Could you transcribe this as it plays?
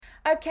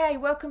Okay,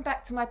 welcome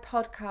back to my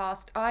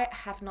podcast. I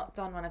have not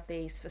done one of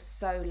these for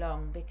so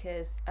long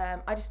because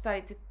I just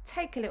decided to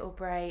take a little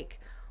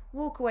break,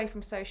 walk away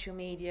from social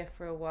media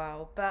for a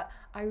while. But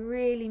I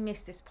really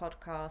miss this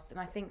podcast, and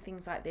I think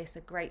things like this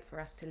are great for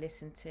us to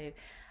listen to.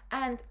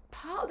 And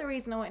part of the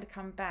reason I wanted to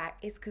come back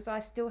is because I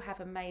still have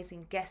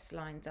amazing guests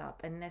lined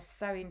up, and they're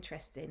so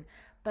interesting.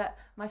 But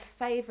my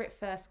favourite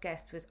first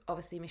guest was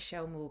obviously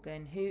Michelle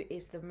Morgan, who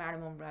is the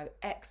Marilyn Monroe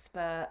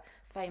expert,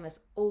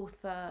 famous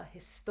author,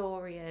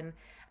 historian,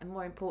 and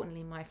more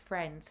importantly, my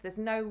friend. So there's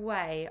no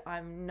way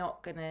I'm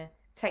not going to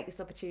take this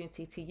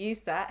opportunity to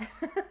use that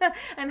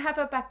and have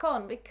her back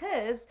on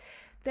because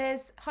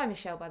hi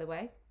Michelle, by the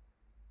way.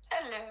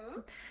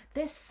 Hello.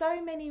 There's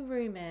so many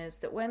rumours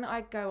that when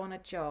I go on a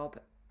job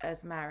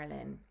as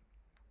Marilyn,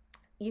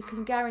 you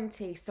can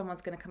guarantee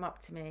someone's going to come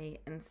up to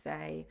me and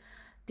say,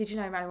 did you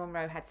know Marilyn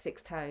Monroe had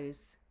six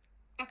toes?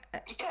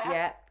 Yeah.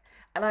 Yeah.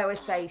 And I always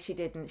say she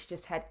didn't, she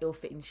just had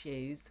ill-fitting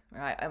shoes,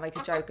 right? I make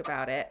a joke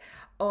about it.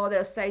 Or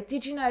they'll say,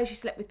 did you know she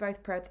slept with both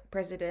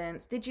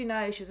presidents? Did you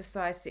know she was a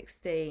size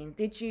 16?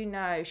 Did you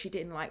know she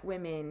didn't like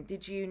women?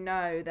 Did you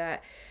know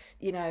that,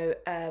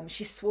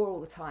 she swore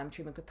all the time,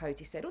 Truman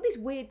Capote said. All these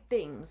weird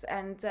things.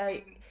 And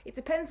it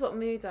depends what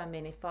mood I'm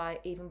in if I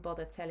even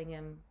bother telling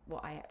them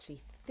what I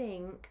actually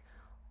think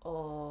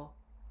or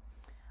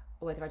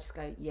whether I just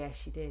go, yeah,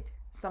 she did.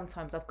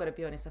 Sometimes I've got to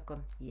be honest, I've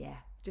gone, yeah,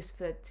 just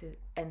to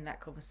end that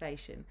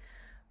conversation.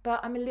 But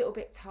I'm a little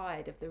bit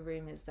tired of the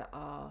rumours that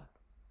are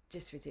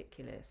just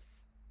ridiculous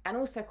and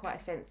also quite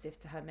offensive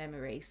to her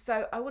memory.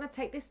 So I want to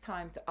take this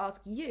time to ask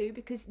you,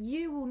 because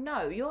you will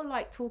know, you're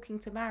like talking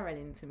to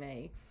Marilyn to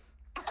me.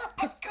 Oh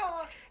my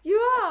God. You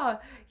are.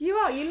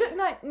 You look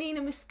like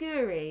Nina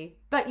Muscuri,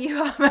 but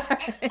you are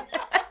Marilyn.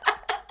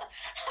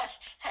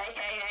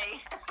 Hey.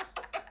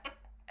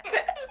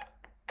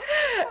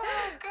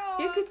 Oh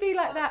You God. could be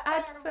like that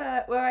That's terrible.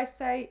 advert where I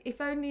say, if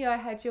only I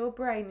had your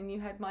brain and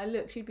you had my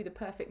looks, you'd be the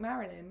perfect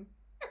Marilyn.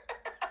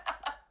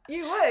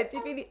 You would.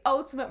 You'd be the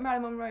ultimate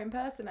Marilyn Monroe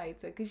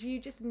impersonator because you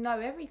just know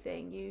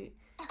everything.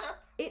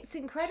 It's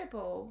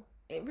incredible.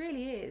 It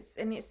really is.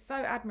 And it's so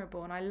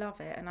admirable and I love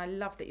it. And I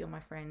love that you're my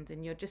friend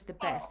and you're just the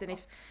best. Oh, And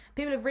if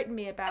people have written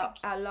me about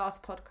thank you. our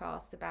last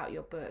podcast about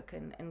your book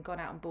and gone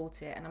out and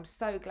bought it, and I'm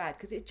so glad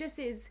because it just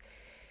is,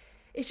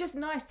 it's just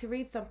nice to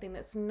read something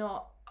that's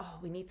not, oh,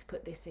 we need to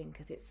put this in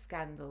because it's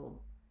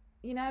scandal.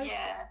 You know?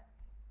 Yeah.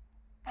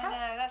 I How,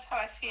 know. That's how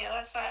I feel.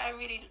 That's why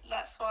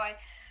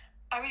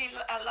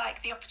I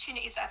like the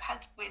opportunities that I've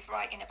had with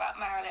writing about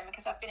Marilyn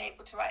because I've been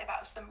able to write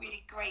about some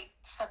really great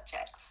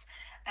subjects.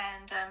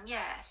 And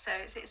yeah, so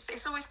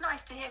it's always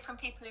nice to hear from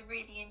people who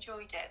really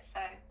enjoyed it. So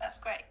that's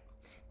great.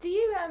 do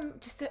you,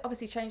 just to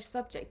obviously change the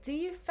subject, do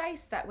you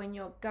face that when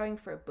you're going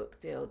for a book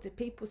deal? Do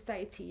people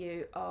say to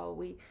you, oh,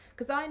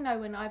 because I know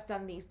when I've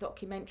done these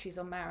documentaries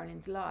on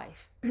Marilyn's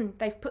life,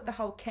 they've put the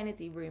whole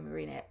Kennedy rumour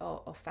in it,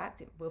 or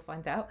fact, we'll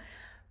find out.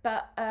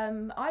 But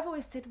I've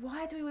always said,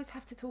 why do we always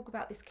have to talk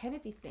about this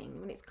Kennedy thing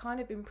when it's kind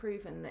of been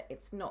proven that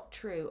it's not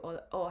true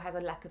or has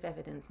a lack of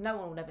evidence? No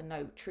one will ever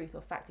know truth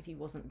or fact if he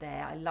wasn't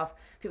there. I love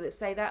people that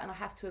say that, and I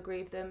have to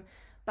agree with them.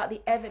 But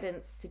the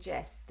evidence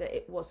suggests that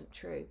it wasn't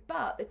true.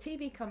 But the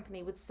TV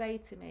company would say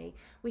to me,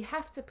 we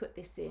have to put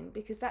this in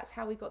because that's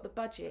how we got the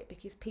budget,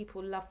 because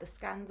people love the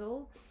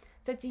scandal.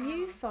 So do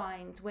you Mm.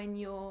 find when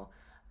you're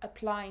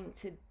applying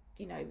to,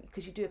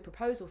 because you do a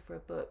proposal for a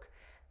book,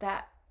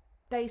 that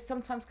they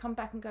sometimes come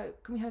back and go,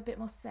 can we have a bit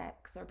more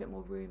sex or a bit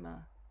more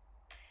rumour?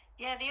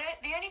 Yeah,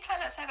 the only time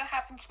that's ever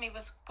happened to me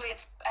was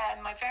with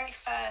my very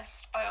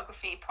first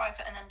biography,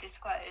 Private and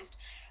Undisclosed,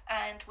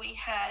 and we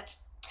had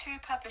two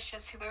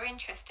publishers who were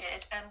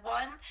interested, and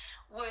one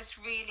was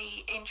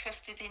really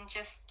interested in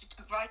just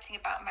writing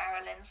about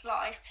Marilyn's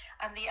life,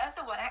 and the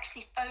other one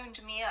actually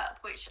phoned me up,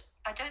 which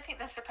I don't think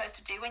they're supposed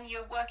to do when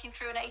you're working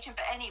through an agent,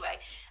 but anyway,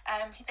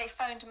 they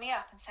phoned me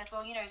up and said,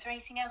 well, is there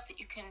anything else that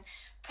you can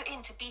put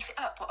in to beef it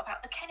up? What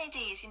about the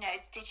Kennedys?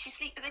 Did she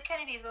sleep with the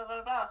Kennedys? Blah,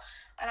 blah, blah.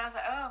 And I was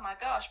like, oh my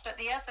gosh. But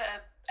the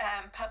other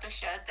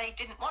publisher, they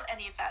didn't want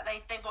any of that.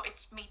 They wanted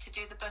me to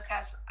do the book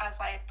as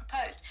I had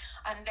proposed,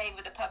 and they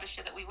were the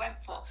publisher that we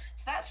went for.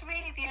 So that's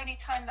really the only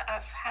time that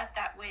I've had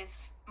that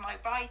with my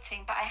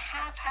writing. But I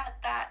have had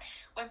that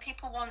when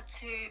people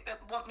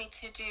want me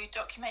to do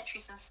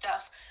documentaries and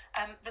stuff.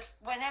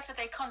 Whenever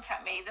they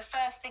contact me, the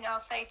first thing I'll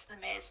say to them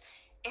is,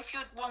 if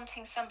you're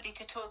wanting somebody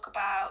to talk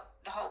about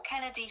the whole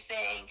Kennedy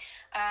thing,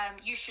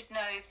 you should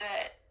know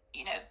that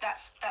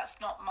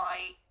that's not my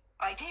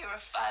idea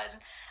of fun.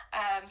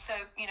 So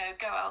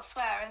go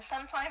elsewhere. And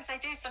sometimes they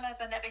do. Sometimes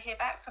I never hear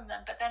back from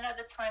them. But then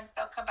other times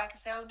they'll come back and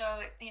say, oh no,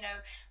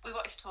 we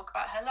wanted to talk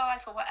about her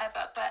life or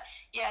whatever. But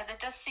yeah, there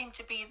does seem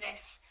to be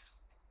this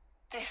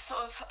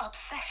sort of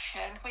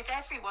obsession with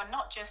everyone,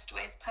 not just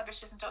with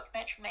publishers and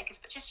documentary makers,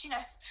 but just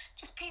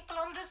people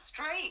on the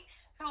street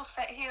who'll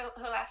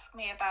ask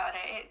me about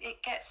it.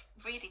 It gets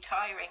really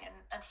tiring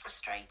and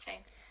frustrating.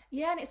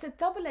 Yeah, and it's a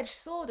double-edged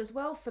sword as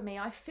well for me.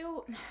 I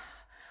feel,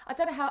 I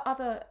don't know how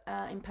other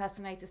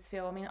impersonators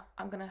feel. I mean,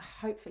 I'm going to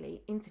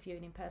hopefully interview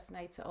an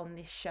impersonator on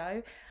this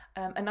show.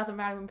 another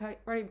Marilyn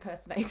Monroe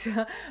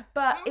impersonator.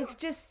 But it's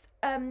just,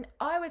 I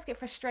always get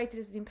frustrated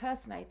as an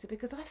impersonator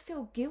because I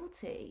feel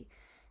guilty,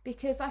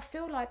 because I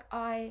feel like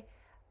I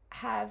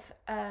have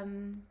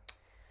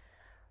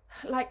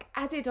like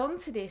added on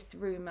to this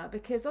rumour,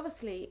 because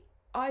obviously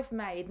I've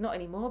made, not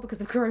anymore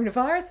because of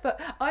coronavirus,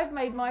 but I've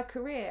made my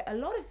career, a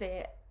lot of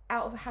it,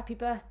 out of a Happy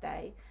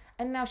Birthday.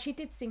 And now she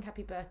did sing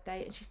Happy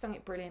Birthday and she sung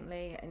it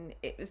brilliantly and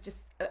it was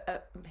just a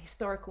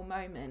historical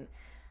moment.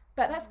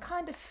 But that's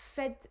kind of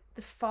fed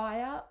the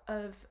fire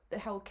of the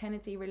whole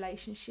Kennedy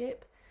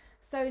relationship.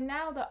 So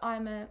now that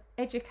I'm a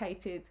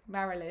educated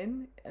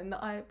Marilyn and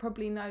that I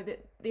probably know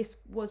that this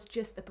was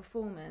just a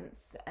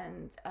performance,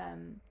 and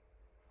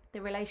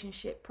the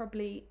relationship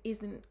probably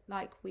isn't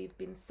like we've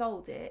been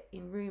sold it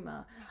in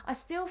rumour, I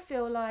still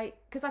feel like,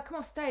 because I come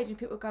off stage and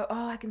people go,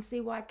 oh, I can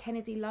see why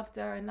Kennedy loved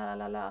her and la la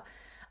la la,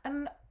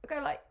 and I go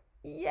like,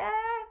 yeah.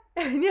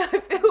 And yeah,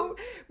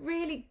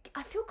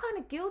 I feel kind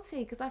of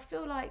guilty, because I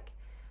feel like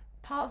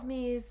part of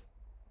me is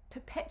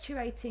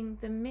perpetuating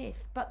the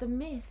myth, but the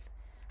myth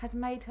has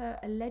made her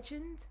a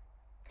legend.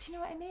 Do you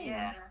know what I mean?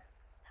 Yeah,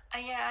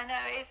 I know.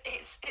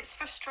 It's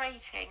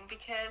frustrating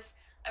because,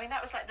 I mean,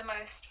 that was like the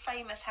most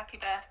famous Happy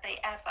Birthday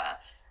ever.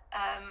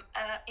 And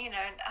I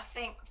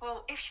think,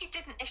 well, if she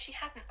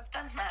hadn't have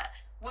done that,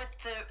 would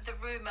the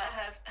rumor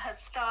have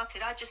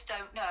started? I just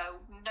don't know.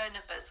 None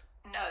of us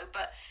know.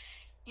 But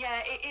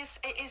yeah, it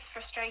is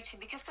frustrating,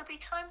 because there'll be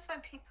times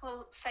when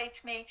people say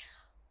to me,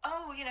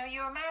 oh,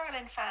 you're a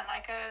Marilyn fan.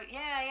 I go,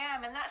 yeah, I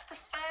am. And that's the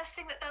first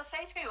thing that they'll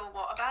say to me. Well,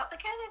 what about the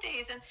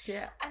Kennedys? And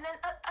then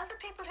other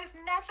people who've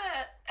never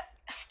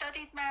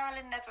studied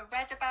Marilyn, never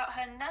read about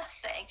her,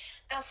 nothing,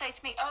 they'll say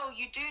to me, oh,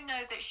 you do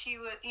know that she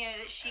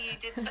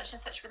did such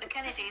and such with the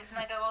Kennedys. And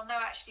I go, well, no,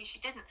 actually she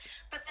didn't.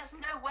 But there's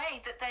no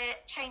way that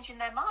they're changing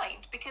their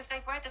mind, because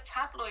they've read a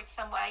tabloid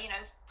somewhere,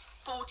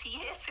 40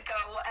 years ago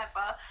or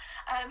whatever,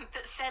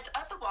 that said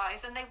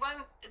otherwise, and they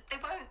won't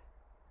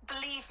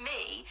believe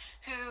me,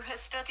 who has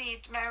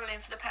studied Marilyn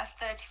for the past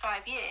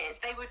 35 years.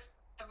 They would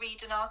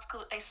read an article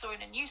that they saw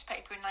in a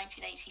newspaper in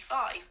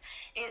 1985.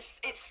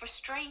 It's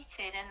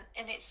frustrating,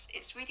 and it's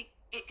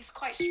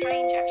quite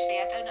strange,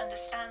 actually. I don't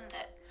understand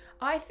it.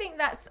 I think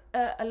that's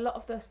a lot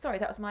of the... Sorry,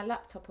 that was my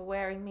laptop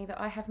awareing me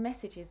that I have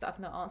messages that I've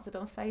not answered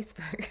on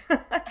Facebook.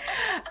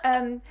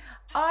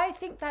 I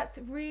think that's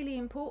really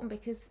important,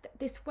 because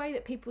this way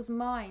that people's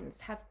minds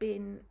have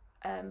been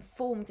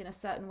formed in a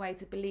certain way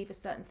to believe a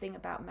certain thing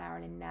about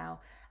Marilyn now.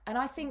 And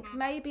I think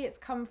maybe it's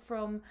come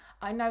from,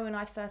 I know when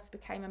I first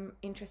became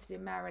interested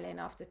in Marilyn,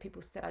 after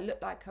people said I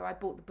looked like her, I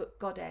bought the book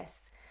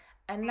Goddess.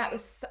 And that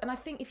was, and I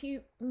think if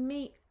you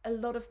meet a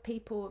lot of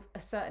people of a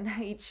certain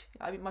age,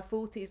 I'm in my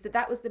 40s,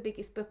 that was the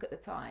biggest book at the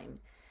time.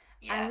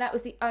 Yeah. And that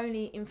was the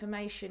only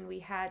information we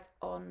had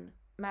on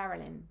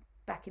Marilyn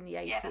back in the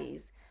 80s. Yeah.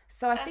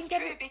 So I think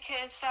true,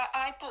 because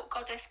I bought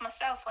Goddess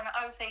myself when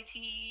I was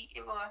 80.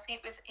 Well, I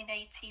think it was in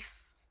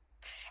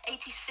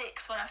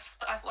 86 when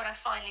I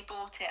finally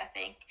bought it, I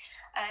think.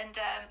 And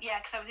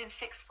because I was in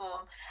sixth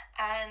form,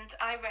 and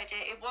I read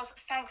it.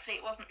 Thankfully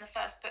it wasn't the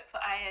first book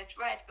that I had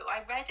read, but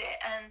I read it,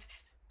 and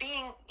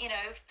being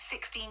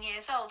 16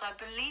 years old, I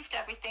believed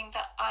everything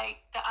that I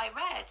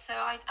read. So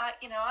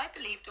I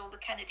believed all the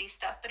Kennedy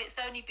stuff, but it's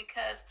only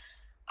because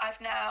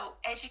I've now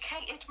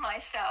educated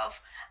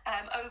myself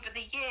over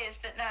the years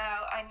that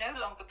now I no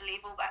longer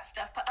believe all that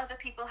stuff, but other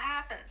people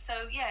haven't.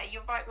 So yeah,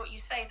 you're right what you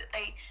say, that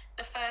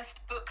the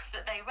first books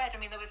that they read, I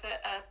mean, there was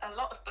a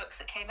lot of books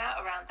that came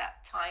out around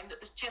that time that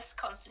was just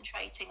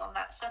concentrating on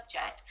that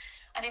subject.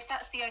 And if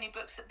that's the only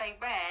books that they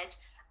read,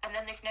 and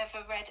then they've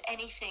never read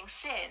anything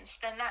since,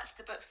 then that's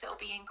the books that will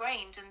be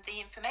ingrained, and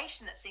the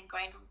information that's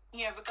ingrained,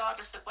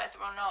 regardless of whether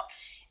or not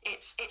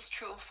it's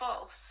true or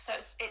false. So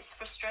it's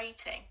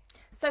frustrating.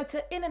 So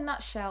in a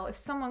nutshell, if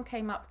someone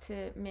came up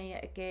to me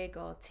at a gig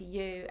or to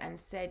you and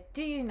said,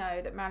 do you know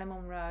that Marilyn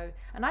Monroe,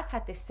 and I've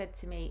had this said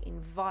to me in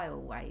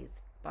vile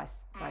ways by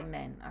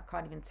men, I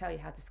can't even tell you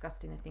how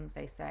disgusting the things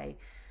they say,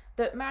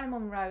 that Marilyn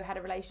Monroe had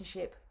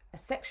a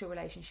sexual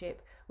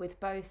relationship with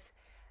both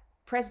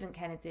President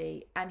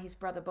Kennedy and his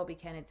brother Bobby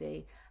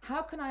Kennedy.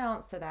 How can I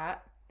answer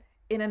that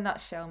in a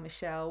nutshell,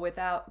 Michelle,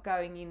 without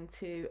going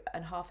into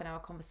a half an hour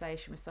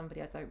conversation with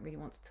somebody I don't really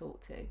want to talk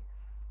to?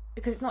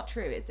 Because it's not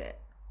true, is it?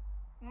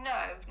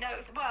 No.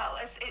 Well,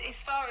 as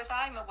far as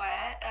I'm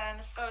aware,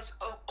 as far as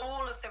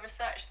all of the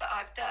research that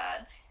I've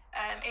done,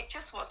 it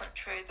just wasn't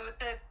true.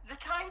 The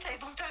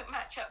timetables don't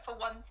match up, for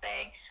one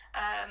thing,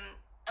 and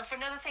for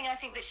another thing, I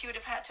think that she would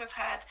have had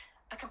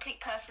a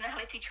complete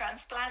personality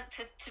transplant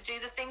to do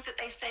the things that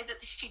they say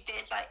that she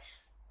did, like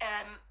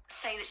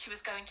say that she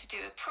was going to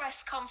do a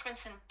press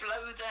conference and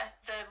blow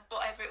the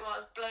whatever it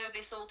was, blow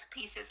this all to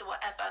pieces or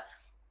whatever.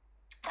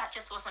 That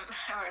just wasn't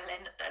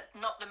Marilyn,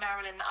 not the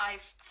Marilyn that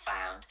I've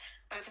found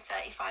over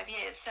 35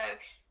 years. So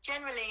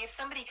generally, if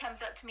somebody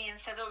comes up to me and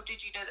says, oh,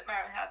 did you know that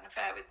Marilyn had an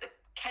affair with the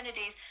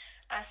Kennedys?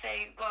 I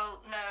say,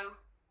 well, no,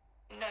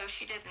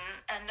 she didn't.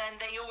 And then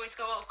they always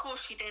go, oh, of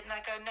course she did. And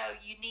I go, no,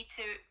 you need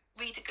to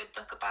read a good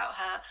book about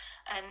her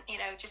and,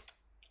 just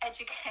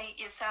educate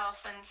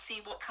yourself and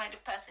see what kind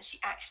of person she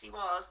actually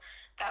was.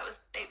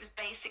 It was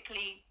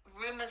basically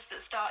rumors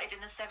that started in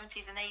the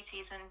 70s and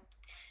 80s, and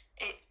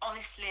it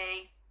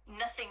honestly,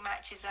 nothing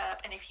matches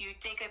up. And if you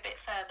dig a bit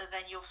further,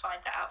 then you'll find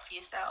that out for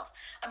yourself.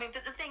 I mean,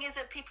 but the thing is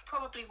that people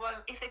probably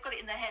won't, if they've got it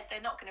in their head,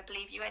 they're not going to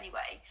believe you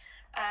anyway.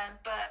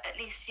 But at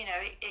least, you know,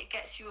 it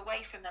gets you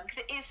away from them, because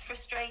it is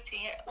frustrating.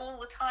 All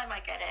the time I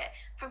get it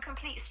from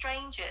complete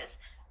strangers.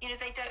 You know,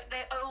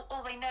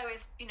 all they know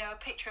is, you know, a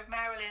picture of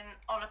Marilyn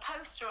on a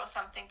poster or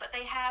something, but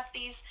they have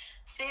these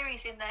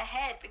theories in their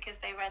head because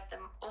they read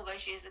them all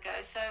those years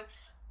ago. So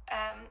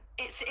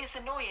it's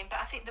annoying, but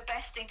I think the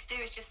best thing to do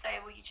is just say,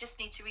 well, you just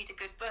need to read a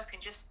good book and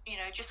just, you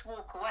know, just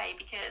walk away,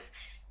 because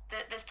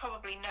there's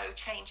probably no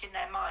change in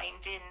their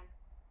mind in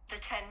the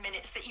 10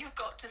 minutes that you've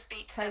got to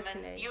speak to them,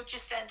 and you'll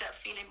just end up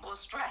feeling more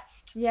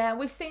stressed. Yeah,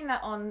 we've seen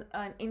that on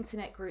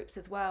internet groups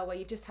as well, where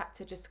you just had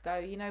to just go,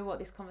 you know what,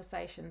 this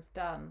conversation's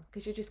done,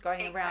 because you're just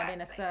going around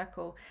in a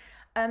circle.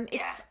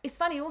 It's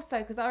funny also,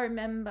 because I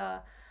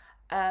remember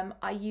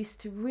I used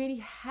to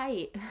really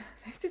hate,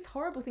 this is a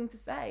horrible thing to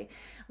say,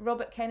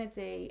 Robert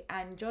Kennedy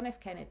and John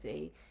F.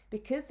 Kennedy,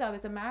 because I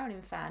was a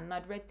Marilyn fan and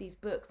I'd read these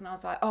books and I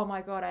was like, oh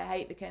my God, I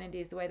hate the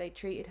Kennedys, the way they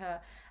treated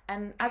her.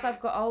 And as I've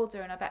got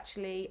older and I've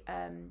actually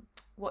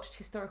watched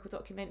historical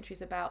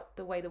documentaries about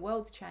the way the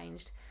world's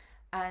changed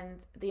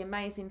and the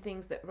amazing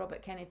things that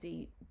Robert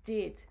Kennedy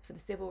did for the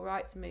civil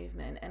rights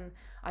movement, and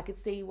I could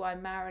see why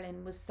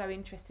Marilyn was so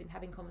interested in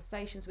having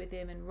conversations with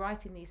him and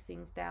writing these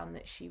things down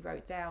that she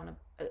wrote down,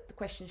 the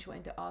questions she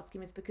wanted to ask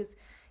him, is because,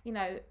 you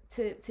know,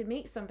 to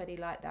meet somebody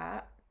like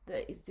that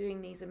is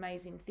doing these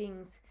amazing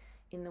things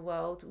in the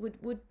world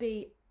would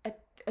be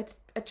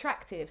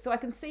attractive. So I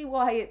can see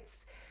why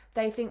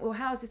they think, well,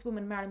 how is this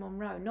woman Marilyn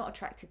Monroe not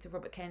attracted to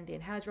Robert Kennedy,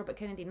 and how is Robert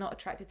Kennedy not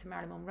attracted to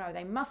Marilyn Monroe?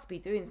 They must be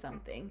doing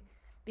something,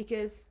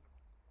 because,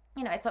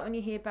 you know, it's like when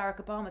you hear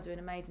Barack Obama do an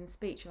amazing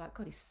speech, you're like,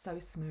 God, he's so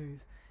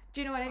smooth. Do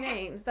you know what I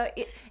mean? So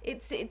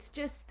it's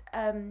just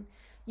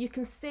you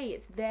can see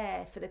it's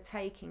there for the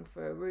taking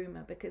for a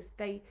rumor, because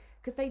they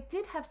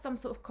did have some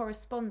sort of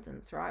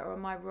correspondence, right? Or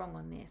am I wrong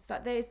on this?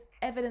 Like, there's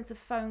evidence of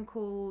phone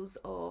calls,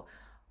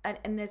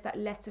 and there's that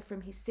letter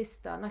from his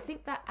sister, and I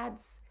think that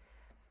adds,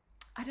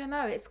 I don't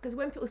know, it's because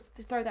when people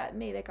throw that at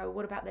me, they go,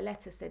 what about the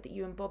letter said that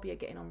you and Bobby are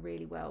getting on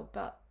really well?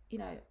 But, you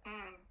know,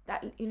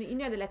 that you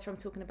know the letter I'm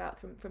talking about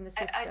from the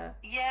sister.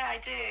 I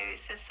do. It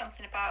says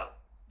something about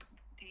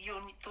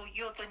you're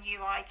the new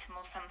item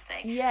or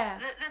something. Yeah.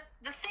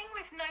 The thing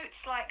with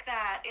notes like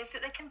that is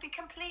that they can be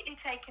completely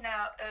taken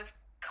out of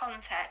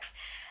context.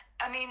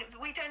 I mean,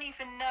 we don't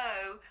even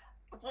know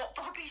what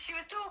Bobby she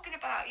was talking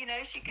about. You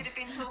know, she could have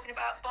been talking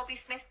about Bobby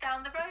Smith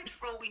down the road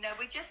for all we know.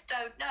 We just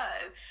don't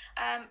know.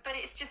 But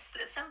it's just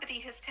that somebody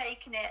has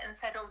taken it and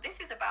said, oh, this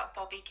is about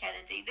Bobby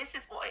Kennedy. This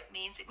is what it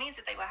means. It means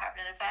that they were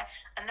having an affair,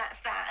 and that's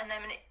that. And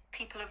then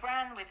people have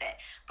ran with it.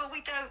 But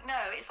we don't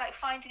know. It's like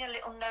finding a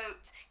little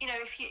note. You know,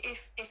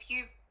 if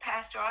you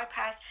passed or I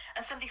passed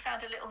and somebody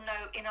found a little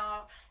note in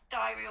our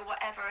diary or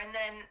whatever, and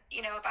then,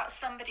 you know, about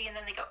somebody, and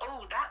then they go,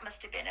 oh, that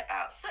must have been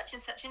about such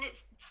and such, and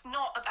it's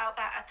not about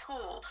that at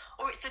all,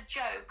 or it's a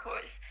joke, or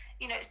it's,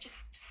 you know, it's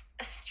just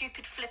a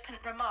stupid flippant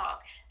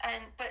remark,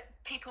 but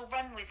people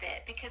run with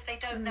it because they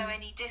don't know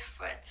any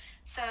different.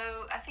 So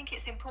I think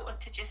it's important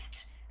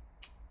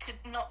to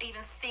not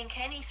even think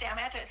anything. I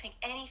mean, I don't think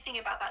anything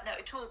about that note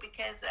at all,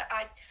 because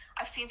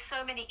I've seen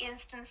so many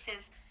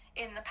instances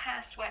in the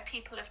past where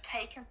people have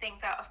taken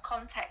things out of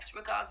context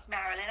regards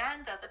Marilyn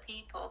and other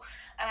people,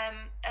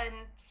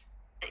 and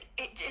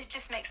it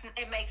just makes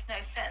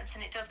no sense,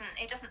 and it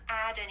doesn't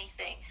add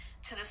anything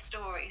to the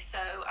story. So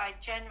I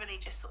generally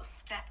just sort of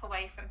step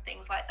away from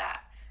things like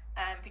that,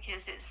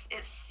 because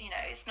it's you know,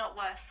 it's not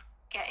worth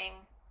getting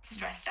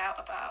stressed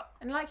out about.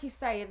 And like you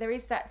say, there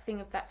is that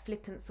thing of that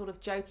flippant sort of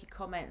jokey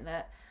comment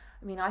that,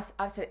 I mean,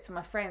 I've said it to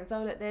my friends,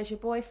 oh, look, there's your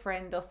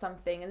boyfriend or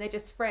something, and they're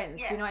just friends,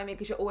 do you know what I mean?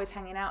 Because you're always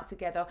hanging out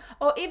together.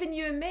 Or even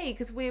you and me,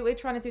 because we're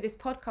trying to do this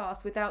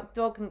podcast without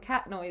dog and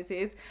cat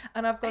noises,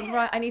 and I've gone,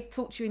 right, I need to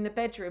talk to you in the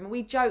bedroom. And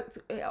we joked,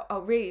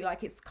 oh, really,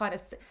 like it's kind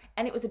of,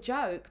 and it was a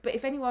joke. But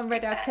if anyone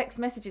read our text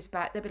messages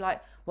back, they'd be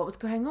like, what was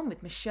going on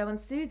with Michelle and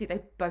Susie?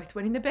 They both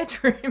went in the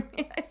bedroom.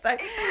 So,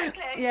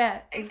 exactly.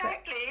 Yeah.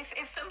 Exactly.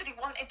 If somebody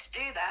wanted to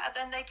do that,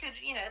 then they could,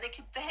 you know, they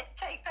could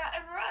take that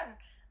and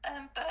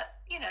run. But,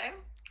 you know.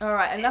 All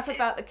right, enough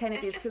about the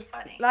Kennedys, because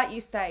like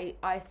you say,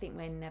 I think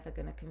we're never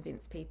going to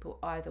convince people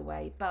either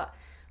way. But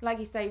like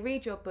you say,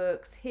 read your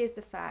books, here's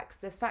the facts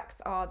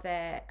are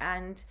there.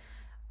 And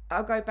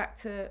I'll go back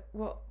to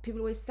what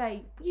people always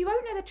say, you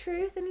won't know the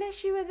truth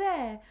unless you were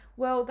there.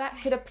 Well, that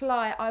could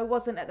apply. I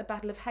wasn't at the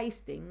Battle of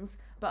Hastings,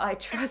 but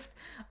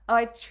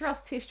I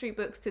trust history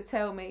books to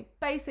tell me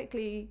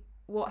basically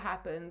what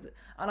happened.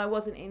 And I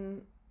wasn't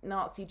in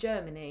Nazi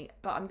Germany,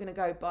 but I'm going to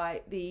go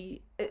by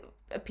the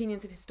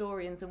opinions of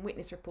historians and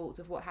witness reports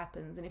of what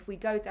happens. And if we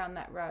go down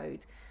that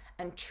road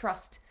and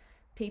trust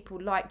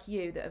people like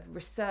you that have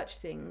researched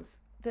things,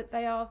 that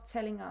they are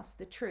telling us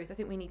the truth. I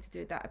think we need to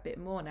do that a bit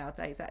more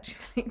nowadays,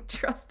 actually.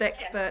 Trust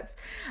experts.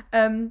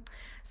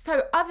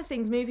 So other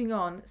things, moving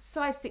on,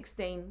 size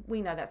 16,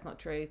 we know that's not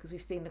true because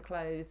we've seen the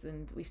clothes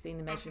and we've seen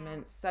the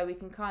measurements. So we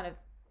can kind of,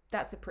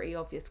 that's a pretty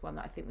obvious one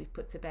that I think we've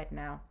put to bed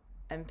now.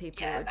 And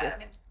people are just... I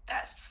mean,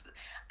 that's,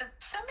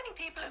 so many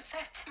people have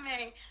said to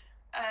me,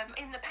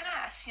 in the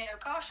past,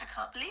 gosh, I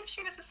can't believe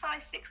she was a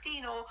size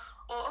 16, or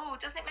oh,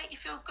 doesn't it make you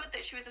feel good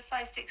that she was a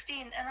size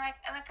 16? And I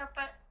go,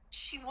 but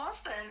she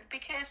wasn't,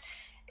 because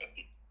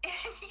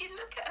if you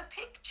look at a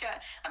picture,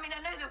 I mean,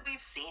 I know that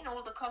we've seen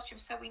all the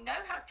costumes, so we know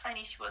how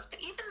tiny she was, but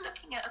even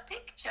looking at a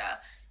picture,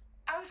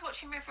 I was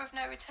watching River of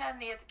No Return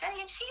the other day,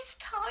 and she's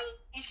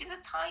tiny. She's a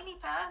tiny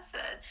person.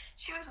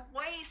 She was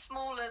way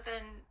smaller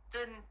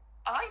than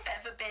I've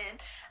ever been,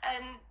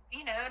 and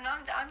and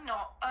I'm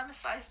not. I'm a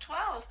size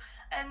 12,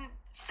 and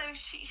so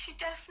she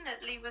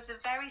definitely was a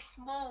very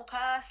small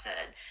person,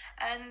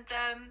 and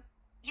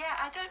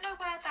I don't know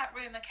where that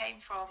rumor came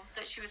from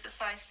that she was a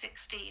size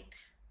 16.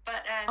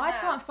 But I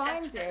can't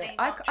find it.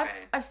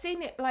 I've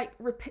seen it like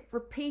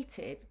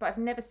repeated, but I've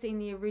never seen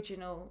the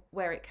original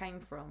where it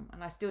came from,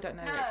 and I still don't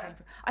know where it came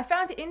from. I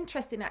found it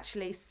interesting,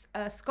 actually.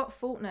 Scott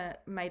Faulkner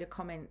made a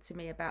comment to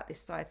me about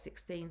this size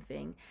 16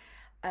 thing,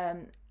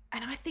 and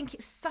I think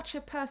it's such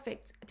a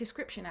perfect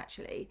description,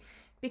 actually,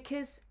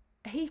 because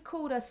he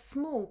called us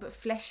small but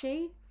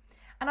fleshy,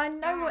 and I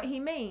know what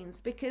he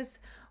means, because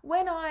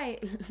when I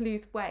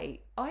lose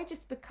weight, I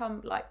just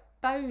become like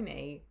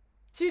bony.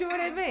 Do you know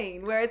what I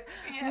mean? Whereas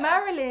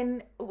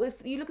Marilyn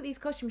you look at these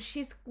costumes,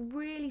 she's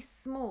really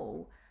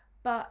small,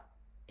 but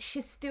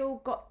she's still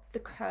got the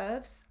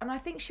curves. And I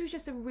think she was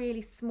just a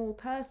really small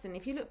person.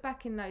 If you look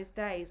back in those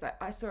days,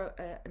 I saw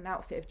an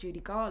outfit of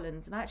Judy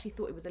Garland's, and I actually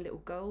thought it was a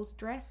little girl's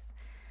dress,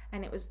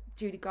 and it was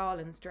Judy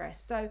Garland's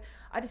dress. So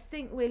I just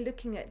think we're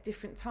looking at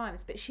different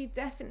times, but she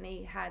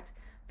definitely had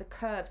the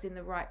curves in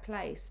the right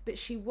place, but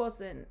she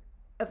wasn't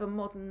of a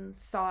modern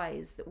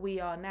size that we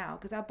are now,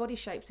 because our body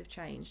shapes have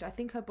changed. I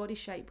think her body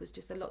shape was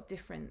just a lot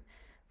different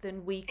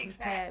than we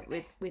compare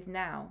with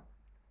now.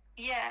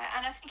 Yeah,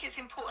 and I think it's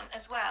important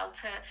as well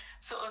to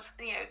sort of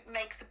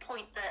make the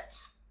point that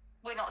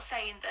we're not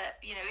saying that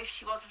if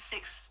she was a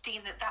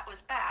 16 that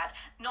was bad.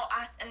 Not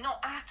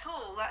at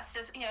all. That's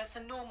just it's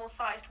a normal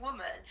sized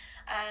woman.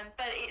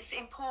 But it's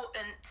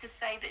important to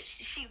say that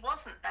she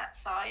wasn't that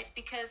size,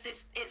 because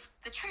it's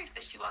the truth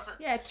that she wasn't.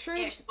 Yeah,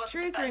 truths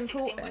are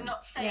important. We're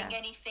not saying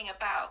anything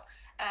about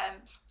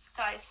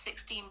size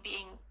 16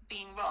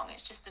 being wrong.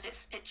 It's just that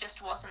it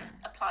just wasn't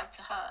applied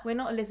to her. We're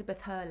not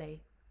Elizabeth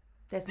Hurley.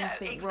 There's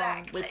nothing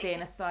wrong with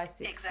being a size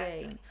 16.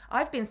 Exactly.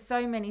 I've been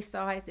so many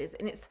sizes,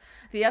 and it's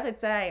the other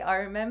day, I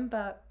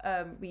remember,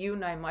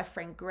 my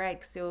friend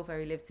Greg Silver,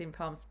 who lives in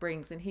Palm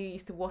Springs, and he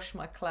used to wash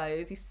my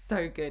clothes. He's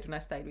so good when I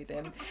stayed with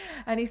him.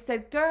 And he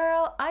said,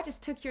 girl, I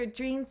just took your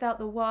jeans out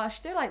the wash.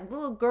 They're like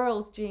little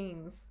girls'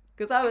 jeans.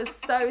 Because I was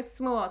so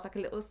small, I was like a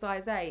little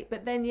size 8.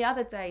 But then the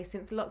other day,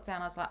 since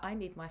lockdown, I was like, I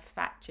need my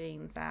fat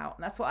jeans out.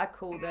 And that's what I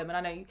call them. And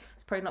I know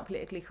it's probably not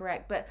politically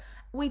correct, but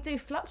we do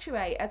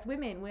fluctuate as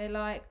women. We're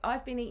like,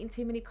 I've been eating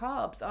too many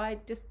carbs. I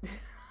just,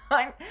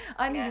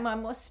 I need my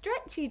more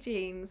stretchy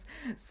jeans.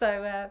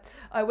 So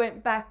I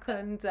went back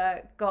and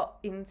got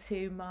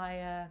into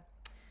my...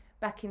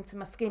 back into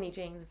my skinny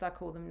jeans, as I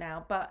call them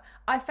now. But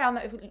I found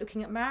that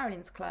looking at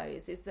Marilyn's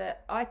clothes is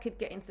that I could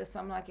get into the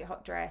Some Like It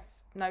Hot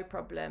dress, no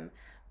problem.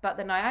 But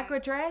the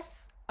Niagara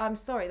dress, I'm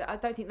sorry, I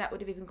don't think that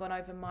would have even gone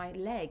over my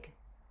leg.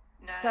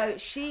 No, so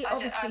she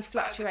obviously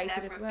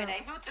fluctuated as well. I would never have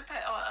been able to put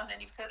on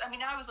any, I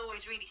mean, I was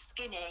always really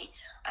skinny,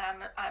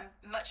 and I'm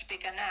much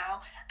bigger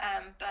now.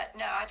 But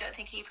no, I don't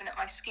think even at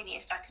my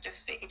skinniest I could have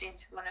fitted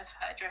into one of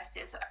her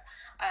dresses.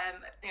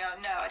 No,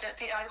 I don't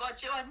think.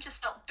 I'm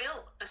just not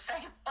built the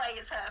same way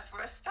as her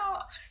for a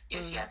start.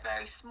 She had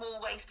very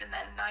small waist and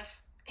then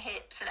nice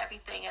hips and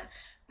everything. And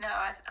no,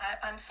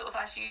 I'm sort of,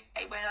 as you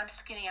say, when I'm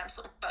skinny, I'm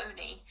sort of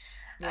bony.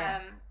 Yeah.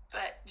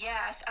 But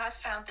yeah, I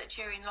found that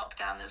during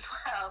lockdown as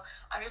well,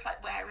 I was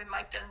like wearing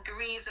my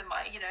dungarees and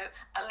my,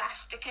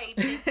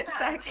 elasticated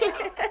pants,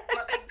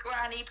 my big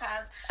granny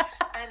pants.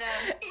 And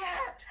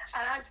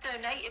and I've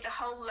donated a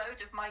whole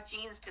load of my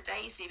jeans to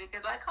Daisy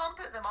because I can't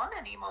put them on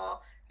anymore.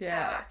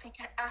 Yeah. So I think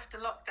after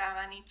lockdown,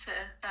 I need to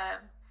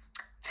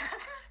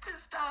to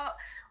start,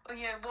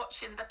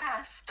 watching the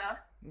pasta.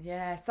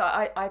 Yeah, so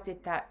I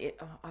did that.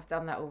 I've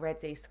done that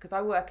already because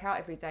I work out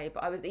every day,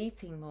 but I was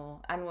eating more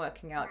and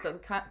working out.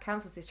 It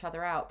cancels each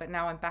other out. But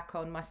now I'm back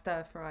on my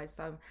stir fries,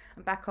 so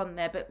I'm back on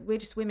there. But we're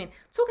just women.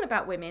 Talking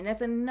about women,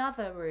 there's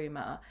another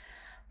rumour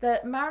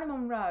that Marilyn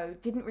Monroe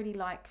didn't really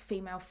like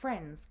female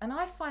friends. And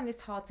I find this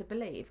hard to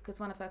believe because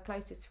one of her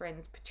closest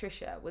friends,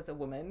 Patricia, was a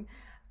woman,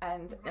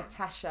 and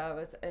Natasha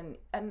was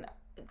and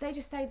they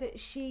just say that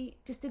she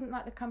just didn't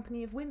like the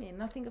company of women.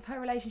 And I think of her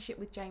relationship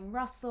with Jane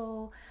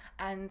Russell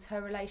and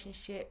her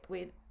relationship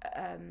with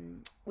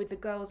the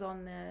girls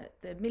on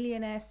the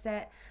Millionaire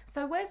set.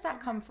 So where's that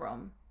come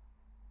from?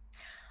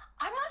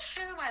 I'm not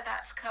sure where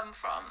that's come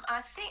from.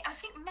 I think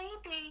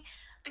maybe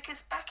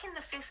because back in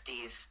the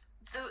 50s,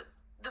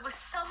 there were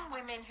some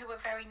women who were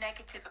very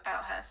negative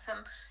about her.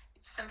 Some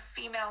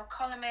female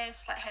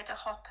columnists like Hedda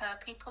Hopper,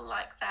 people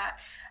like that.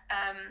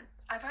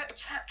 I wrote a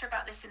chapter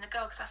about this in The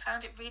Girl because I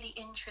found it really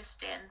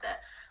interesting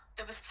that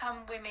there were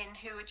some women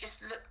who had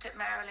just looked at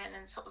Marilyn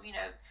and sort of,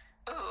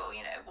 oh,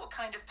 what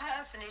kind of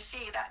person is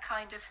she, that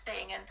kind of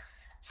thing. And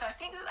so I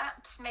think that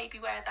that's maybe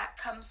where that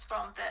comes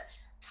from, that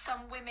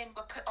some women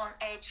were put on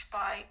edge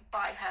by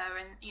her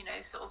and,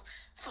 sort of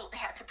thought they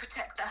had to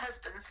protect their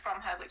husbands from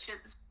her, which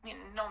is,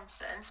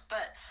 nonsense.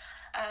 But,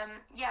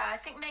 I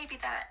think maybe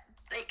that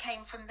it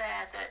came from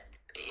there, that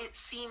it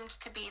seemed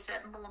to be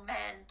that more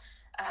men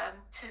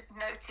took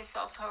notice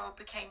of her or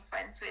became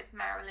friends with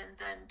Marilyn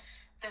than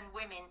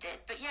women did.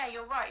 But yeah,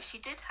 you're right. She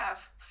did have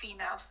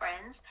female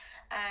friends.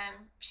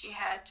 She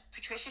had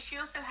Patricia. She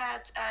also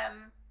had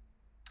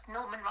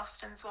Norman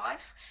Roston's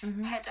wife,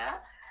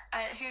 Hedda,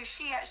 who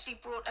she actually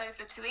brought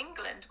over to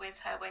England with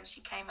her when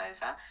she came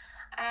over.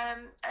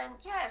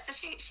 So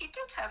she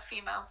did have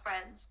female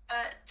friends,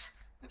 but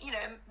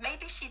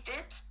maybe she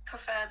did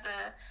prefer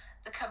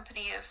the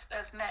company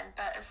of men.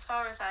 But as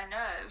far as I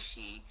know,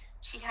 she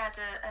had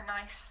a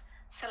nice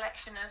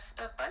selection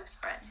of both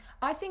friends.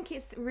 I think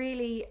it's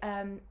really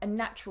a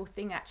natural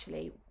thing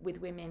actually with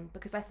women,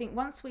 because I think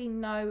once we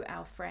know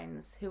our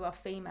friends who are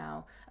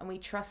female and we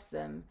trust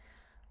them,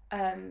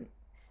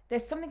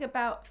 there's something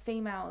about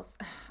females,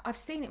 I've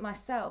seen it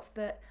myself,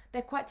 that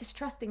they're quite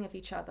distrusting of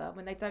each other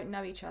when they don't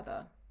know each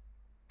other.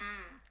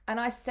 And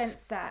I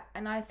sense that,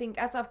 and I think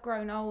as I've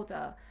grown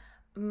older,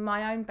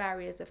 my own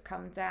barriers have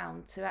come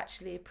down to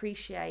actually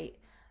appreciate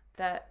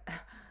that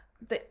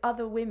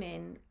other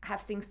women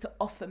have things to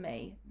offer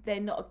me. They're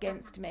not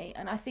against me.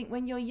 And I think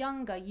when you're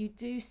younger, you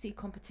do see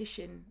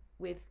competition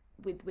with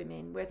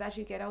women, whereas as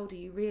you get older,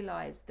 you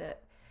realise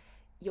that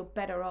you're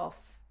better off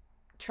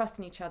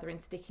trusting each other and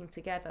sticking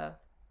together.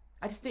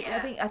 I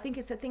think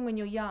it's a thing when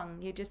you're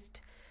young. You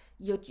just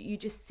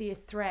see a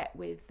threat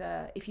with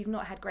if you've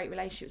not had great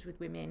relationships with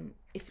women.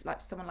 If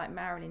like someone like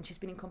Marilyn, she's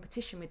been in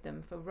competition with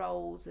them for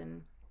roles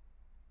and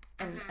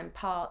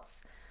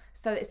parts,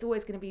 so it's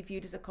always going to be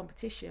viewed as a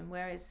competition.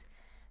 Whereas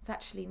it's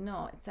actually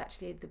not. It's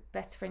actually the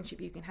best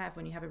friendship you can have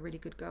when you have a really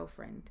good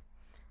girlfriend.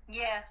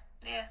 Yeah,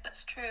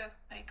 that's true.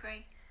 I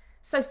agree.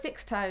 So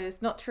 6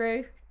 toes, not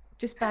true.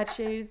 Just bad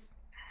shoes.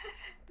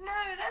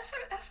 No,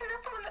 that's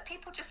another one that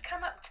people just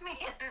come up to me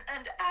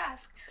and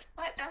ask.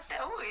 Like they'll say,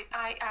 "Oh,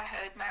 I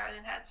heard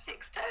Marilyn had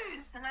 6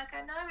 toes," and I go,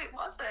 "No, it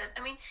wasn't."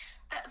 I mean,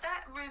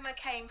 that rumor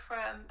came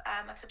from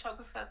a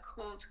photographer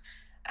called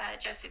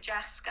Joseph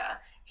Jaska.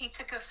 He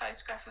took a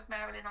photograph of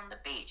Marilyn on the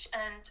beach,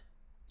 and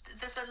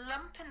there's a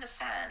lump in the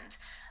sand,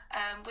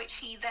 which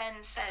he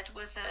then said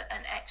was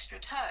an extra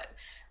toe.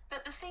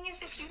 But the thing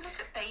is, if you look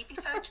at baby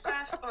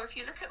photographs or if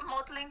you look at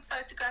modelling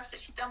photographs that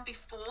she'd done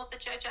before the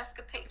Joe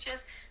Jaska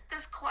pictures,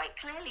 there's quite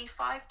clearly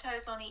 5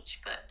 toes on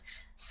each foot.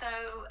 So,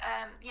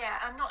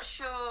 I'm not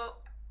sure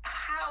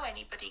how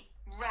anybody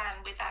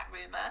ran with that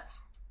rumour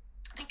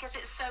because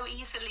it's so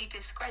easily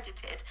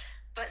discredited.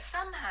 But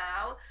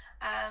somehow,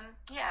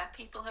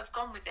 people have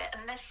gone with it.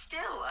 And there's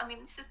still,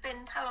 this has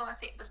been, how long I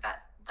think was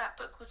that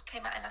book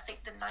came out in, I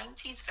think, the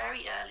 90s,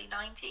 very early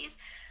 90s,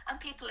 and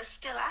people are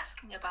still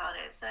asking about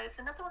it. So it's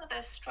another one of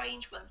those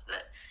strange ones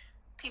that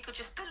people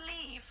just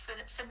believe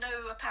for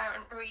no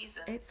apparent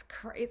reason. It's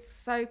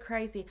so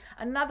crazy.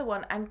 Another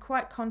one, and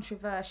quite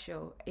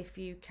controversial, if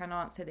you can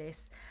answer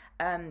this,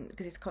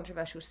 because it's a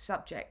controversial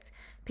subject.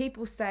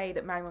 People say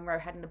that Marilyn Monroe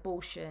had an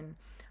abortion,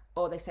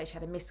 or they say she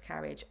had a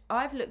miscarriage.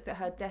 I've looked at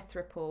her death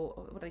report,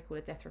 or what do they call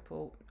a death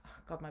report? Oh,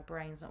 God, my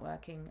brain's not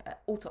working.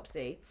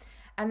 Autopsy.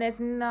 And there's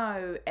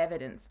no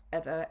evidence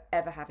of her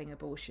ever having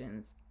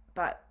abortions,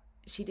 but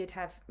she did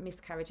have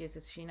miscarriages,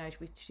 as she knows.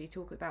 She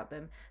talked about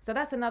them. So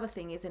that's another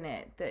thing, isn't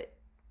it? That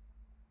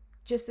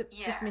just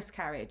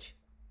miscarriage.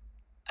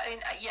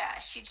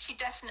 She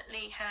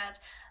definitely had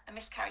a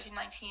miscarriage in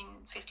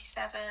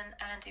 1957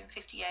 and in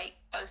 58,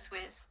 both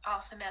with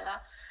Arthur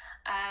Miller.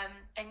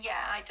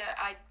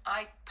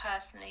 I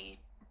personally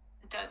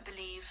don't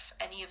believe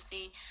any of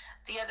the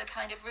other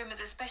kind of rumours,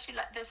 especially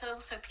like there's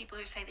also people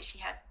who say that she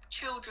had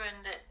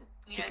children that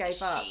she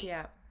gave up,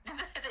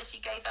 that she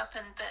gave up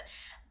and that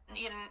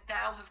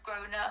now have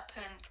grown up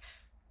and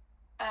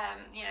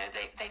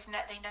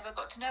they never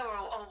got to know her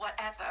or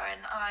whatever.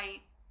 And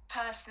I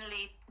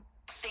personally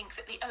think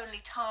that the only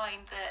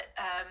time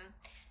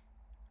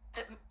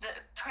that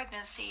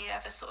pregnancy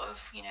ever sort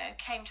of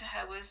came to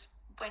her was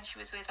when she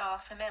was with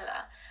Arthur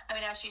Miller. I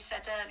mean, as you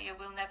said earlier,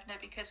 we'll never know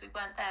because we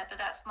weren't there, but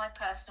that's my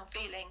personal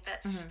feeling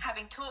that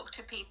having talked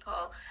to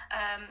people,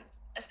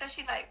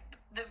 especially like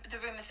the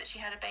rumours that she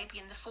had a baby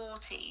in the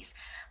 40s,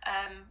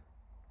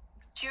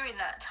 during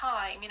that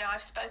time,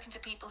 I've spoken to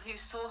people who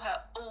saw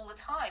her all the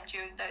time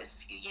during those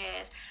few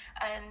years,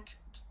 and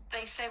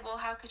they say, well,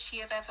 how could she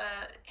have ever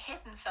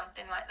hidden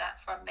something like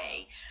that from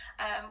me?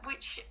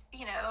 Which,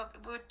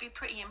 would be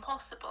pretty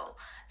impossible.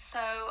 So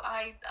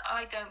I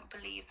don't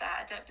believe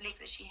that. I don't believe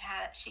that she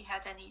had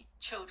any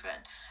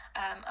children,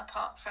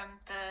 apart from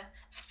the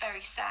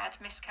very sad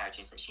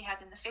miscarriages that she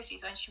had in the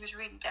 50s when she was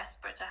really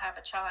desperate to have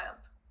a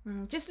child.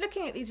 Just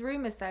looking at these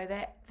rumours, though,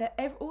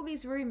 all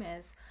these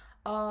rumours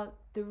are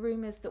the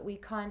rumours that we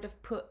kind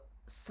of put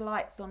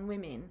slights on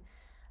women.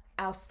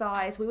 Our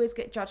size, we always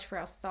get judged for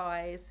our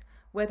size,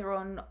 whether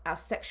on our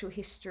sexual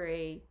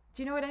history.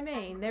 Do you know what I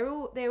mean? They're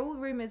all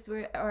rumours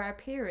or our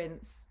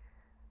appearance.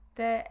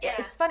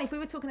 It's funny, if we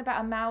were talking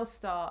about a male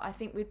star, I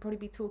think we'd probably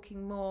be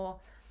talking more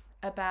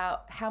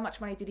about how much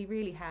money did he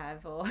really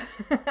have, or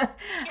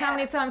how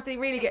many times did he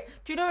really get.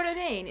 Do you know what I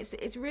mean?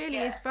 It's really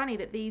is funny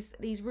that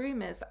these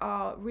rumours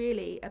are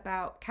really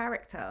about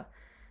character.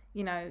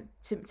 You know,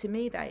 to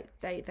me,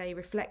 they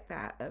reflect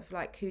that of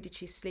like, who did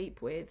she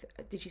sleep with?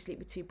 Did she sleep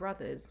with two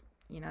brothers?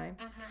 You know.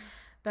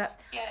 But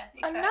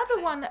exactly.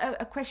 Another one,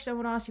 a question I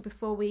want to ask you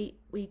before we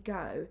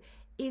go,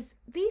 is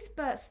these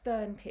Bert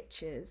Stern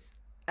pictures.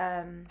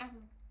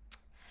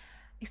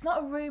 It's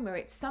not a rumor,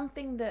 it's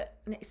something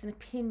it's an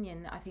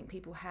opinion that I think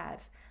people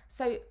have.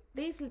 So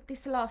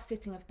this last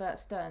sitting of Bert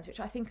Stern's, which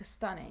I think are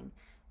stunning,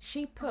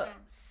 she put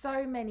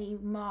so many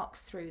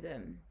marks through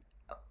them.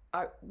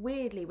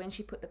 Weirdly, when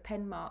she put the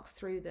pen marks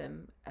through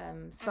them,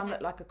 some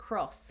looked like a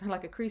cross,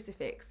 like a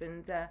crucifix,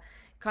 and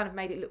kind of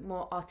made it look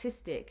more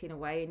artistic in a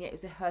way. And yet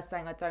it was her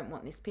saying, I don't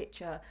want this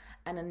picture,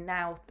 and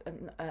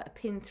a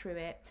pin through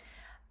it.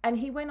 And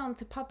he went on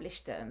to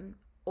publish them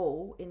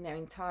all in their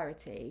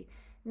entirety.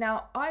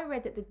 Now, I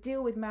read that the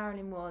deal with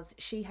Marilyn was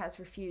she has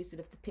refusal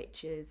of the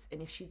pictures,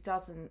 and if she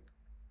doesn't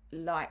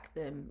like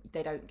them,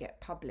 they don't get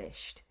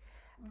published.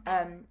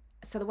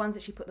 So the ones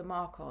that she put the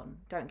mark on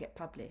don't get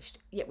published.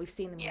 Yet we've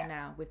seen them all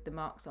now with the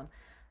marks on.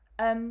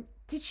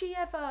 Did she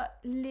ever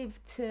live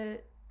to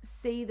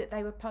see that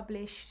they were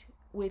published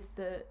with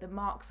the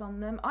marks on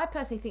them? I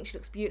personally think she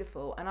looks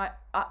beautiful, and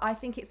I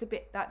think it's a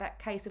bit that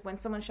case of when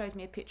someone shows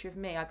me a picture of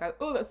me, I go,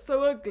 oh, that's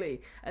so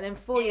ugly, and then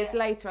 4 years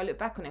later I look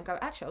back on it and go,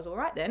 actually I was all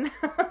right then.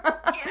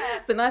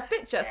 It's a nice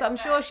picture. So I'm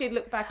sure she'd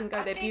look back and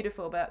go, they're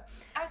beautiful. But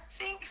I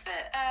think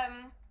that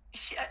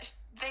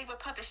they were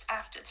published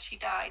after she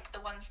died,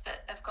 the ones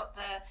that have got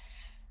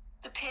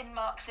the pin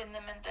marks in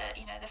them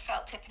and the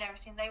felt tip and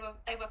everything.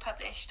 They were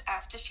published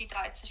after she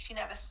died, so she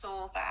never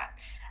saw that.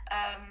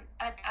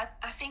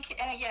 I think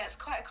it's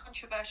quite a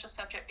controversial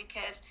subject,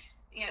 because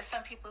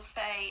some people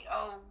say,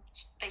 oh,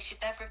 they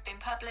should never have been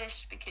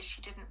published because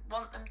she didn't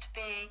want them to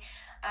be,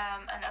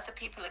 and other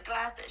people are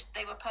glad that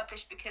they were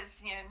published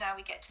because now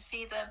we get to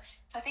see them.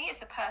 So I think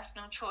it's a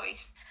personal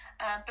choice,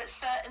 but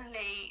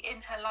certainly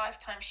in her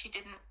lifetime she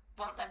didn't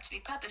want them to be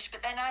published.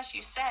 But then, as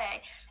you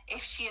say,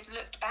 if she had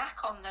looked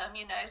back on them,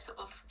 sort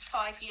of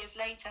 5 years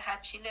later,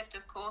 had she lived,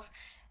 of course,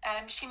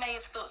 she may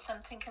have thought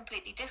something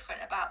completely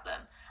different about them.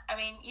 I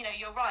mean,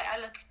 you're right.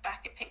 I look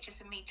back at pictures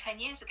of me 10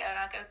 years ago and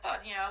I go, God,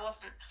 I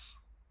wasn't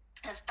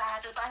as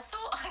bad as I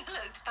thought I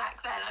looked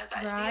back then. I was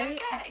actually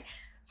okay.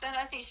 So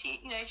I think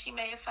she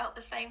may have felt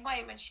the same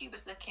way when she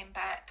was looking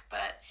back.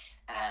 But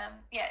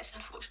it's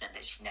unfortunate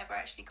that she never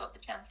actually got the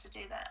chance to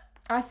do that.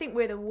 I think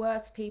we're the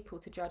worst people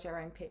to judge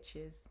our own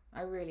pictures.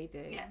 I really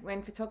do. Yeah.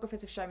 When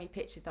photographers have shown me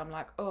pictures, I'm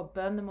like, oh,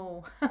 burn them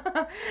all.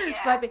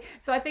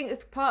 So I think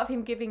it's part of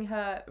him giving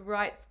her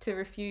rights to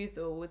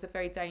refusal was a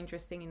very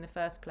dangerous thing in the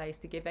first place,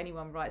 to give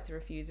anyone rights to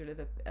refusal of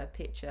a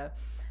picture,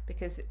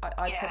 because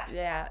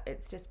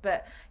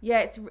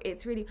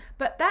it's really,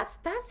 but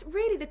that's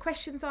really the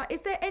questions are.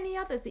 Is there any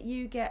others that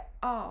you get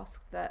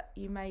asked that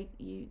you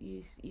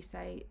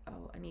say,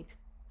 oh, I need to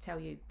tell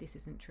you this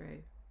isn't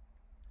true?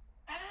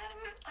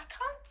 I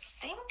can't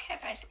think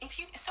of it.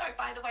 Sorry,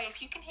 by the way,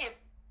 if you can hear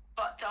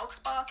dogs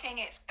barking,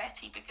 it's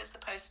Betty, because the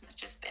postman's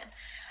just been.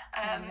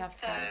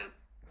 So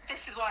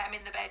this is why I'm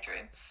in the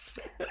bedroom.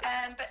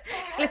 But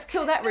let's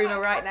kill that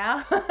rumour right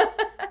now.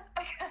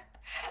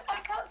 I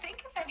can't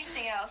think of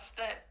anything else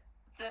that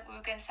we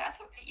were going to say. I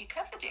think that you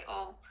covered it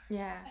all.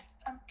 Yeah.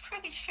 I'm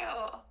pretty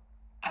sure.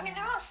 I mean,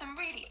 there are some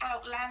really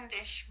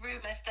outlandish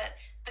rumours that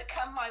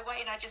come my way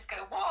and I just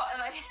go, what?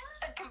 And I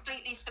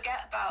completely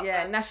forget about them.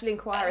 Yeah, National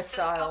Enquirer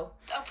style.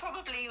 I'll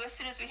probably, as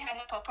soon as we hang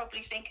up, I'll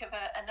probably think of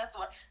another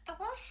one. There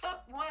was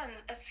one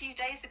a few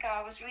days ago.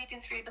 I was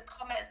reading through the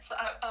comments.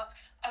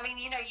 I mean,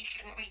 you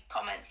shouldn't read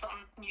comments on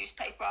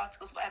newspaper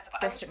articles, whatever, but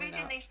Definitely I was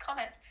reading these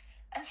comments,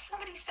 and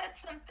somebody said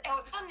something, it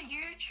was on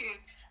YouTube,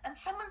 and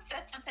someone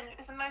said something, it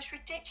was the most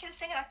ridiculous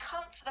thing, and I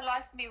can't for the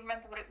life of me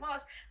remember what it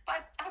was,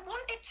 but I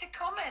wanted to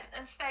comment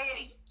and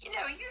say,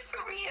 are you for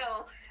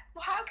real?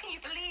 Well, how can you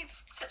believe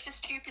such a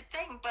stupid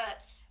thing? But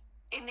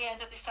in the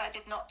end, I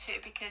decided not to,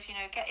 because,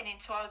 getting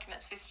into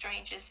arguments with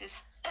strangers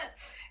is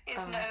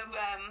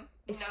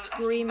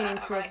screaming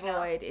into a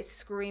void. It's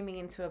screaming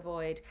into a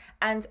void.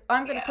 And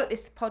I'm going to put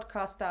this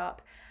podcast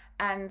up,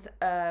 and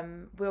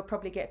we'll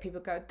probably get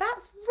people go,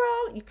 that's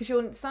wrong,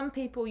 because some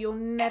people, you'll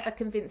never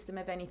convince them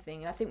of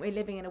anything. And I think we're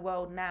living in a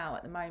world now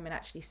at the moment,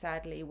 actually,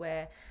 sadly,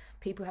 where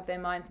people have their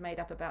minds made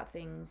up about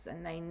things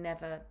and they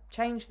never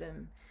change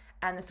them.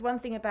 And there's one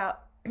thing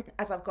about,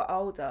 as I've got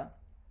older,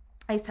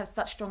 I used to have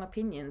such strong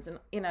opinions, and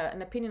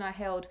an opinion I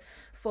held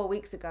 4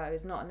 weeks ago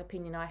is not an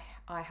opinion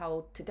I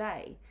hold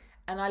today.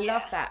 And I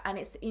love that. And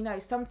it's,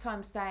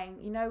 sometimes saying,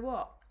 you know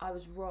what, I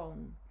was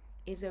wrong.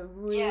 is a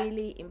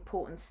really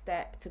important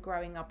step to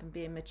growing up and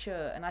being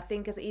mature. And I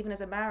think even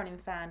as a Marilyn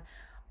fan,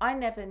 I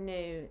never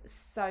knew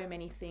so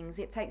many things.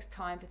 It takes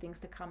time for things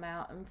to come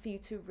out and for you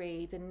to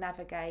read and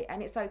navigate,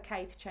 and it's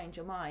okay to change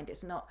your mind.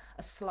 It's not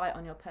a slight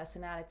on your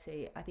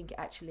personality. I think it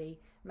actually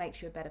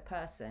makes you a better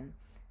person.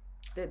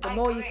 The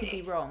more you can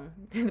be wrong,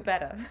 the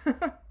better.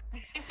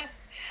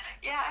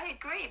 Yeah, I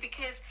agree,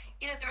 because,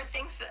 you know, there are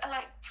things that are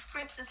like, for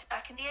instance,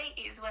 back in the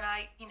 80s when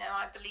I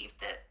believed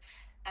that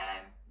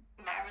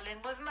Marilyn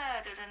was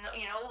murdered and,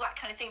 you know, all that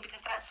kind of thing,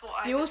 because that's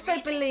what you also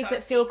believed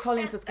that Phil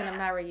Collins was going to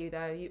marry you,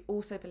 though. You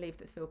also believed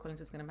that Phil Collins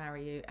was going to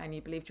marry you, and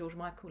you believed George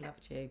Michael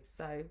loved you,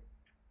 so...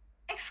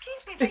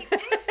 Excuse me, they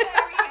did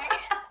marry me.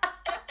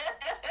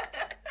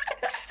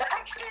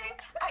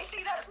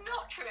 Actually, that's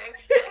not true.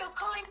 Phil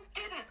Collins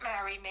didn't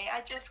marry me.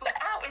 I just went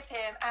out with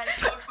him, and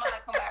George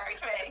Michael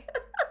married me.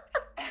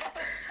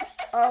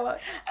 Oh,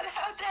 and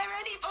how dare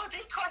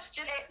anybody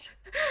question it?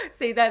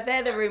 See,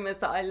 they're the rumours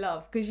that I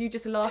love, because you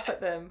just laugh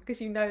at them,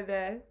 because you know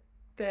they're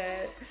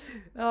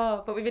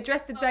but we've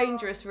addressed the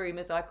dangerous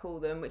rumours, I call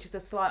them, which is a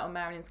slight on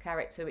Marilyn's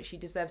character, which she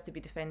deserves to be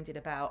defended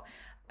about.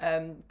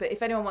 But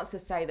if anyone wants to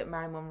say that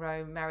Marilyn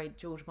Monroe married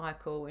George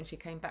Michael when she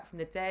came back from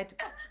the dead,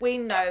 we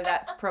know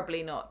that's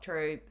probably not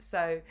true.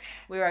 So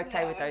we're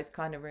okay with those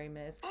kind of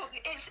rumours. Well,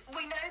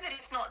 we know that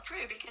it's not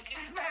true because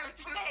he was married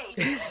to me.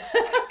 So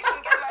he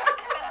couldn't get married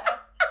to her.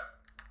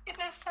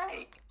 Goodness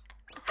sake.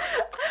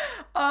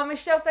 Oh,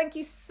 Michelle, thank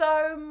you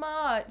so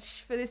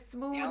much for this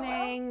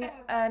morning,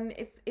 and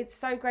it's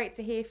so great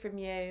to hear from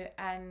you,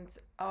 and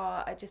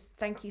I just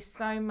thank you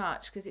so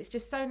much, because it's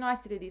just so nice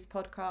to do these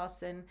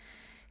podcasts and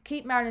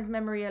keep Marilyn's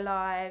memory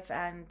alive,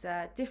 and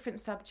different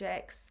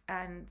subjects,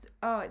 and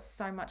it's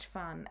so much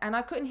fun. And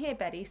I couldn't hear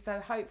Betty, so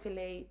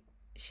hopefully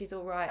she's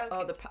all right.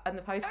 Okay. And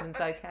the postman's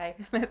okay.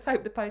 Let's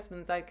hope the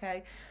postman's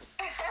okay.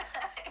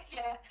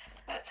 Yeah,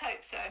 let's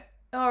hope so.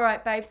 All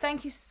right, babe.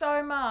 Thank you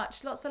so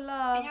much. Lots of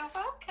love. You're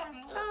welcome.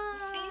 Bye.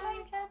 See you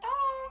later. Bye.